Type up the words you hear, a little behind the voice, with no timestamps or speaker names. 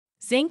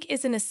Zinc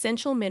is an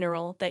essential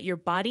mineral that your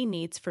body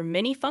needs for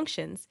many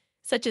functions,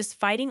 such as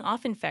fighting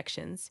off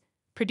infections,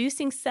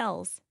 producing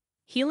cells,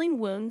 healing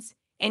wounds,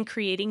 and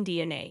creating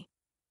DNA.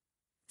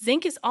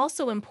 Zinc is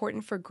also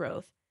important for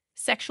growth,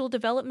 sexual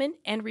development,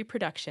 and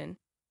reproduction.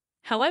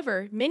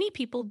 However, many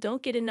people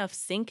don't get enough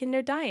zinc in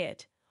their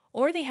diet,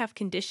 or they have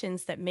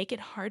conditions that make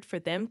it hard for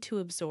them to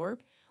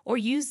absorb or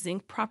use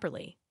zinc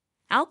properly.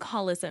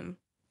 Alcoholism,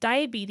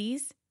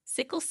 diabetes,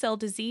 sickle cell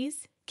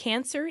disease,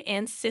 cancer,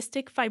 and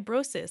cystic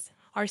fibrosis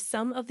are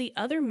some of the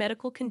other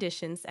medical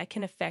conditions that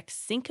can affect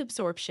zinc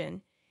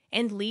absorption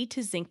and lead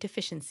to zinc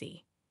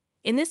deficiency.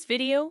 In this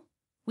video,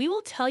 we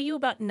will tell you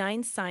about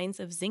 9 signs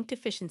of zinc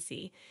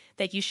deficiency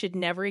that you should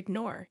never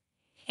ignore,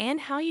 and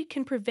how you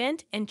can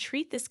prevent and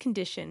treat this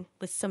condition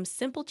with some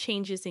simple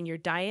changes in your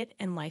diet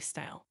and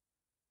lifestyle.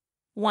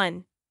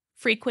 1.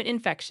 Frequent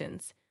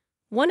infections.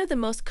 One of the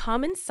most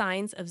common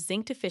signs of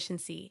zinc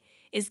deficiency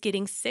is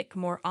getting sick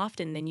more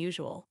often than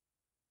usual.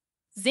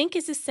 Zinc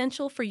is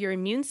essential for your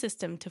immune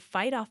system to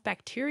fight off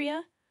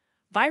bacteria,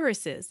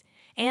 viruses,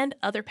 and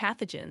other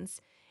pathogens.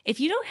 If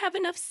you don't have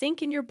enough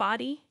zinc in your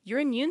body, your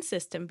immune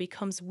system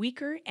becomes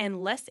weaker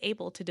and less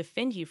able to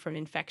defend you from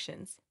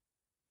infections.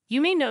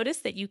 You may notice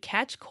that you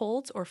catch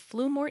colds or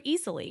flu more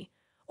easily,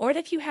 or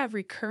that you have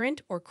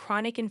recurrent or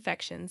chronic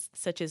infections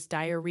such as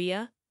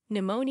diarrhea,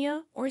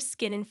 pneumonia, or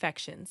skin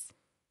infections.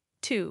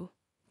 2.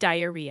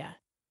 Diarrhea.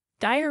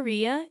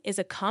 Diarrhea is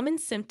a common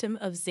symptom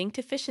of zinc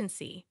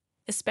deficiency,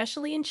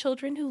 especially in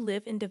children who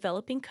live in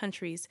developing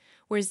countries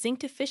where zinc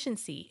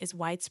deficiency is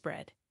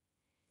widespread.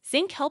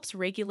 Zinc helps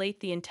regulate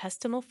the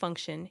intestinal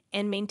function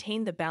and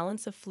maintain the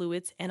balance of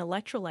fluids and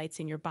electrolytes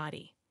in your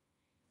body.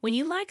 When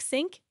you lack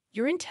zinc,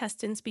 your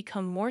intestines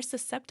become more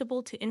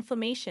susceptible to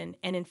inflammation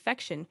and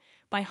infection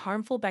by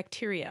harmful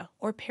bacteria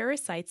or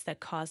parasites that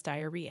cause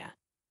diarrhea.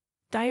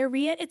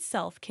 Diarrhea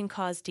itself can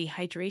cause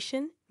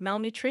dehydration,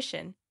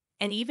 malnutrition,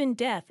 and even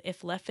death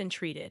if left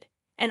untreated.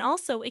 And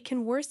also, it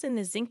can worsen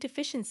the zinc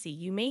deficiency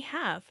you may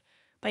have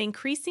by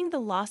increasing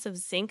the loss of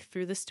zinc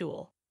through the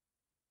stool.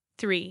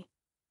 3.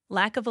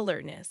 Lack of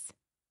alertness.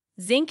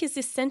 Zinc is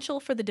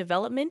essential for the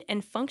development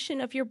and function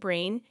of your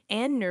brain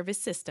and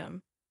nervous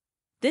system.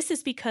 This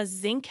is because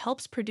zinc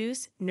helps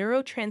produce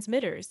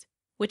neurotransmitters,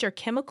 which are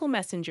chemical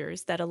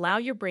messengers that allow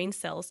your brain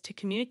cells to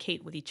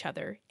communicate with each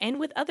other and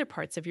with other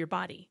parts of your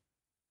body.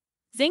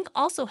 Zinc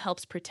also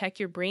helps protect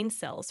your brain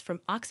cells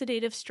from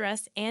oxidative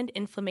stress and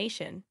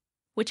inflammation,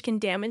 which can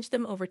damage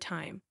them over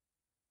time.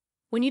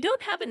 When you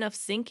don't have enough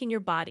zinc in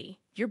your body,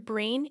 your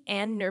brain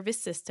and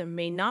nervous system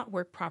may not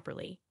work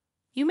properly.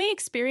 You may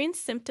experience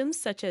symptoms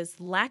such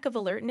as lack of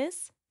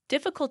alertness,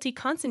 difficulty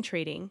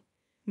concentrating,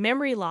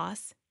 memory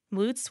loss,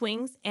 mood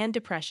swings, and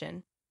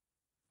depression.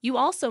 You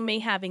also may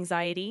have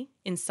anxiety,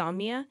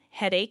 insomnia,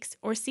 headaches,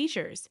 or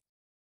seizures.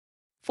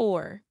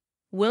 4.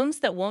 Wounds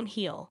that won't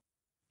heal.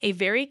 A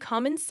very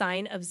common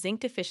sign of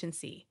zinc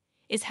deficiency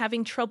is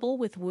having trouble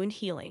with wound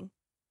healing.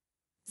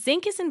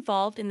 Zinc is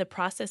involved in the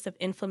process of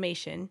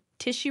inflammation,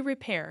 tissue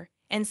repair,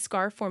 and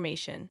scar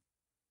formation.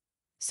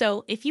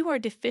 So, if you are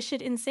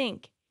deficient in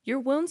zinc, your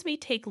wounds may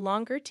take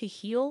longer to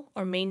heal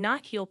or may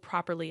not heal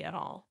properly at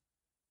all.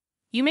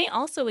 You may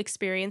also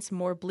experience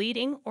more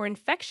bleeding or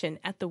infection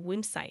at the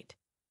wound site.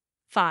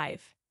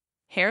 5.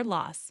 Hair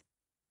loss.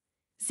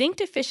 Zinc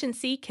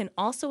deficiency can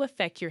also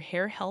affect your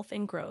hair health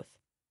and growth.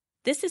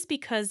 This is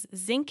because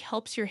zinc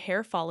helps your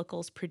hair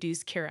follicles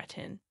produce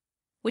keratin,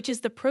 which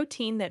is the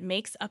protein that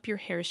makes up your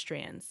hair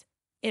strands.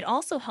 It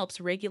also helps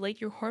regulate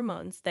your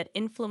hormones that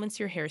influence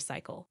your hair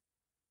cycle.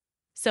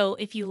 So,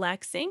 if you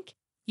lack zinc,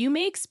 you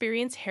may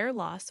experience hair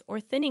loss or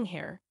thinning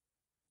hair.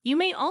 You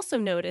may also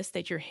notice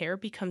that your hair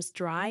becomes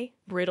dry,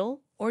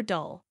 brittle, or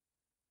dull.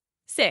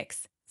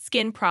 6.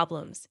 Skin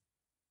problems.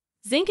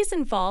 Zinc is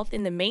involved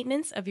in the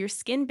maintenance of your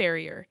skin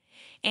barrier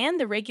and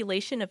the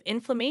regulation of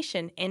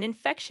inflammation and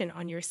infection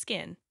on your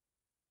skin.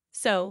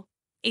 So,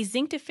 a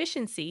zinc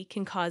deficiency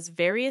can cause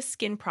various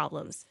skin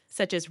problems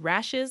such as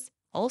rashes,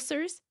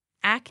 ulcers,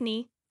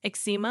 acne,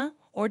 eczema,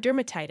 or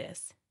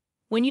dermatitis.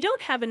 When you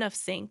don't have enough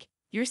zinc,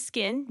 your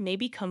skin may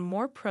become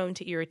more prone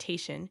to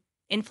irritation,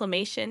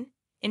 inflammation,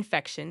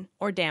 infection,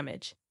 or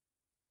damage.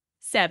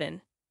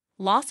 7.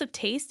 Loss of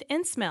taste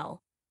and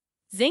smell.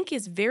 Zinc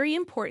is very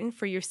important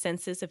for your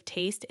senses of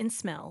taste and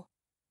smell.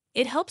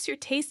 It helps your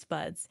taste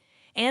buds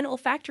and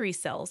olfactory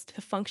cells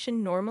to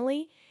function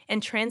normally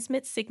and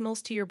transmit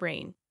signals to your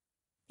brain.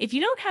 If you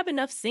don't have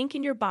enough zinc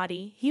in your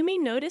body, you may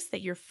notice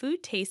that your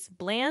food tastes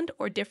bland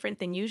or different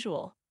than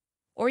usual,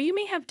 or you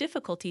may have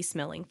difficulty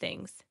smelling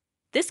things.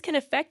 This can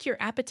affect your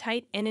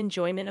appetite and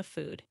enjoyment of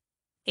food.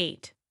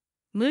 8.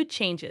 Mood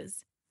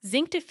changes.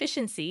 Zinc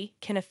deficiency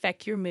can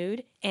affect your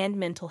mood and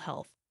mental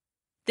health.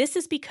 This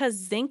is because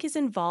zinc is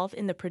involved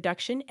in the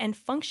production and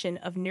function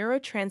of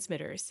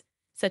neurotransmitters,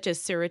 such as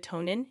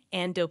serotonin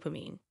and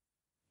dopamine.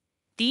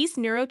 These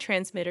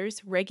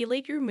neurotransmitters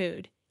regulate your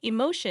mood,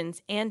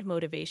 emotions, and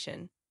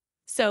motivation.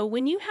 So,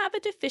 when you have a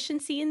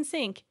deficiency in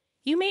zinc,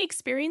 you may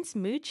experience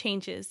mood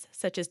changes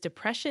such as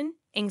depression,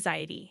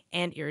 anxiety,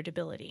 and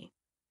irritability.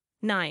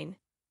 9.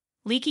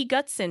 Leaky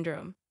gut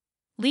syndrome.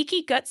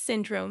 Leaky gut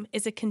syndrome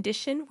is a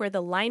condition where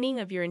the lining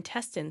of your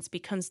intestines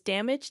becomes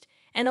damaged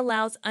and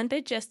allows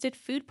undigested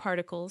food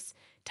particles,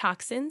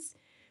 toxins,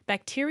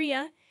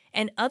 bacteria,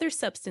 and other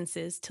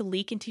substances to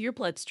leak into your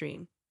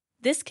bloodstream.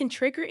 This can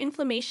trigger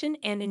inflammation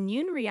and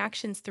immune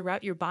reactions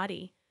throughout your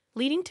body,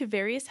 leading to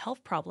various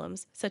health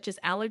problems such as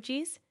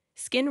allergies,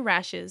 skin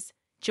rashes,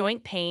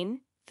 joint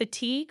pain,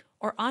 fatigue,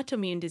 or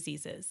autoimmune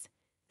diseases.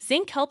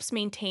 Zinc helps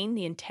maintain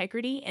the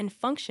integrity and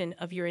function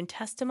of your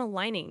intestinal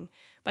lining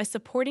by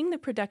supporting the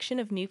production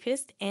of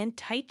mucus and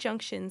tight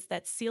junctions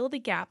that seal the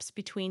gaps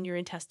between your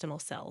intestinal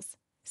cells.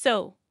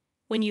 So,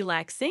 when you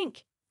lack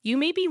zinc, you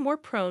may be more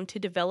prone to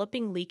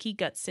developing leaky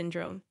gut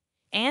syndrome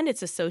and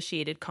its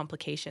associated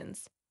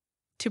complications.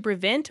 To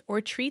prevent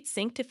or treat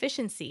zinc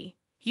deficiency,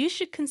 you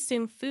should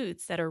consume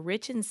foods that are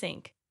rich in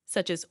zinc,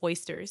 such as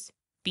oysters,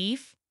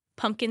 beef,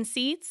 pumpkin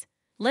seeds,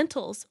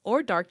 lentils,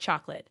 or dark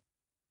chocolate.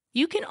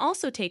 You can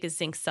also take a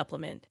zinc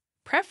supplement,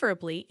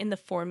 preferably in the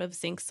form of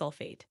zinc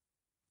sulfate.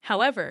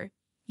 However,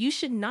 you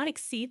should not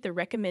exceed the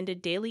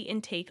recommended daily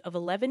intake of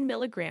 11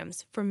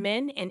 milligrams for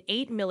men and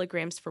 8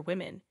 milligrams for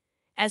women,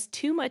 as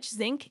too much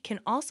zinc can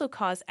also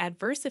cause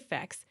adverse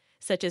effects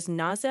such as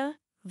nausea,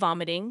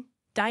 vomiting,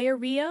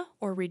 diarrhea,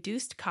 or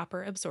reduced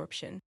copper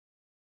absorption.